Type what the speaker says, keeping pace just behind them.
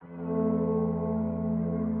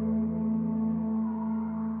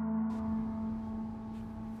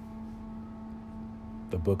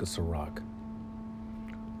The Book of Sirach,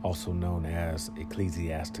 also known as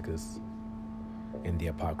Ecclesiasticus in the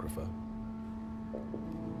Apocrypha.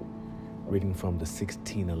 Reading from the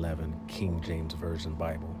 1611 King James Version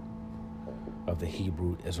Bible of the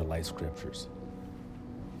Hebrew Israelite Scriptures.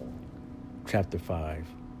 Chapter 5,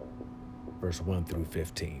 verse 1 through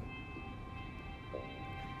 15.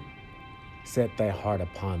 Set thy heart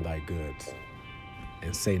upon thy goods,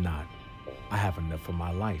 and say not, I have enough for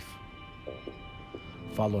my life.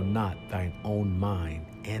 Follow not thine own mind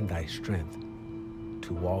and thy strength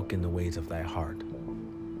to walk in the ways of thy heart.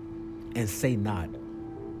 And say not,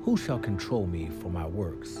 who shall control me for my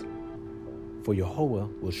works? For Jehovah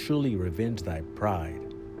will surely revenge thy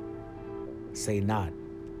pride. Say not,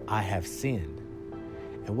 I have sinned,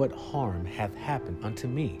 and what harm hath happened unto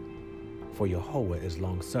me? For Jehovah is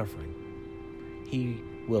long-suffering. He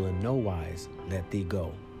will in no wise let thee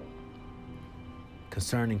go.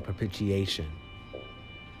 Concerning propitiation,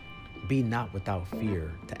 be not without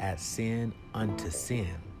fear to add sin unto sin.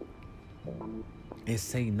 And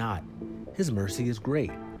say not, his mercy is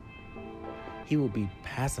great. He will be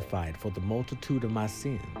pacified for the multitude of my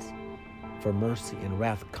sins. For mercy and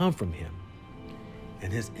wrath come from him,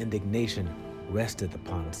 and his indignation resteth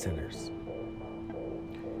upon sinners.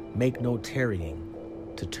 Make no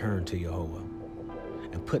tarrying to turn to Jehovah,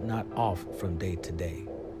 and put not off from day to day.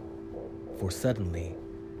 For suddenly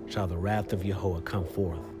shall the wrath of Jehovah come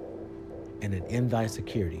forth, and in thy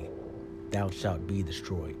security thou shalt be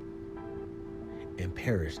destroyed, and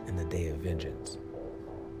perish in the day of vengeance.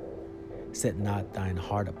 Set not thine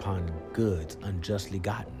heart upon goods unjustly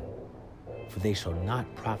gotten, for they shall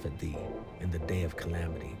not profit thee in the day of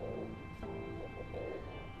calamity.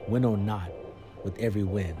 Winnow not with every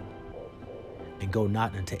wind, and go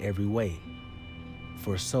not into every way,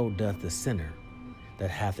 for so doth the sinner that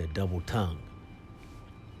hath a double tongue.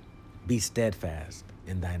 Be steadfast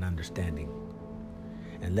in thine understanding,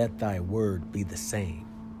 and let thy word be the same.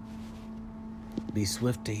 Be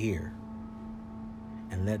swift to hear,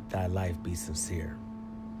 and let thy life be sincere,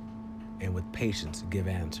 and with patience give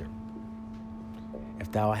answer.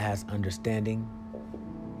 If thou hast understanding,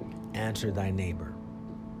 answer thy neighbor.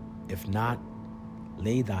 If not,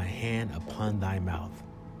 lay thy hand upon thy mouth.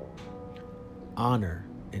 Honor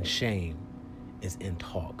and shame is in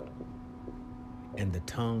talk, and the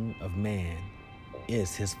tongue of man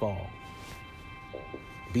is his fall.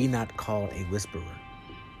 Be not called a whisperer,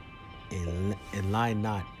 and lie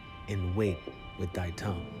not in wait with thy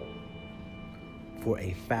tongue. For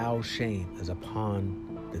a foul shame is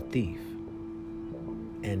upon the thief,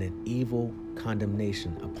 and an evil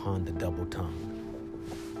condemnation upon the double tongue.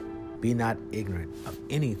 Be not ignorant of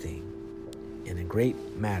anything in a great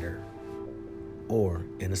matter or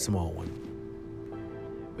in a small one.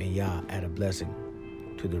 May Yah add a blessing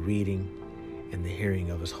to the reading and the hearing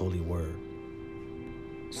of his holy word.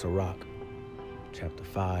 Sirach, chapter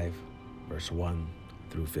 5, verse 1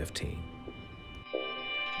 through 15.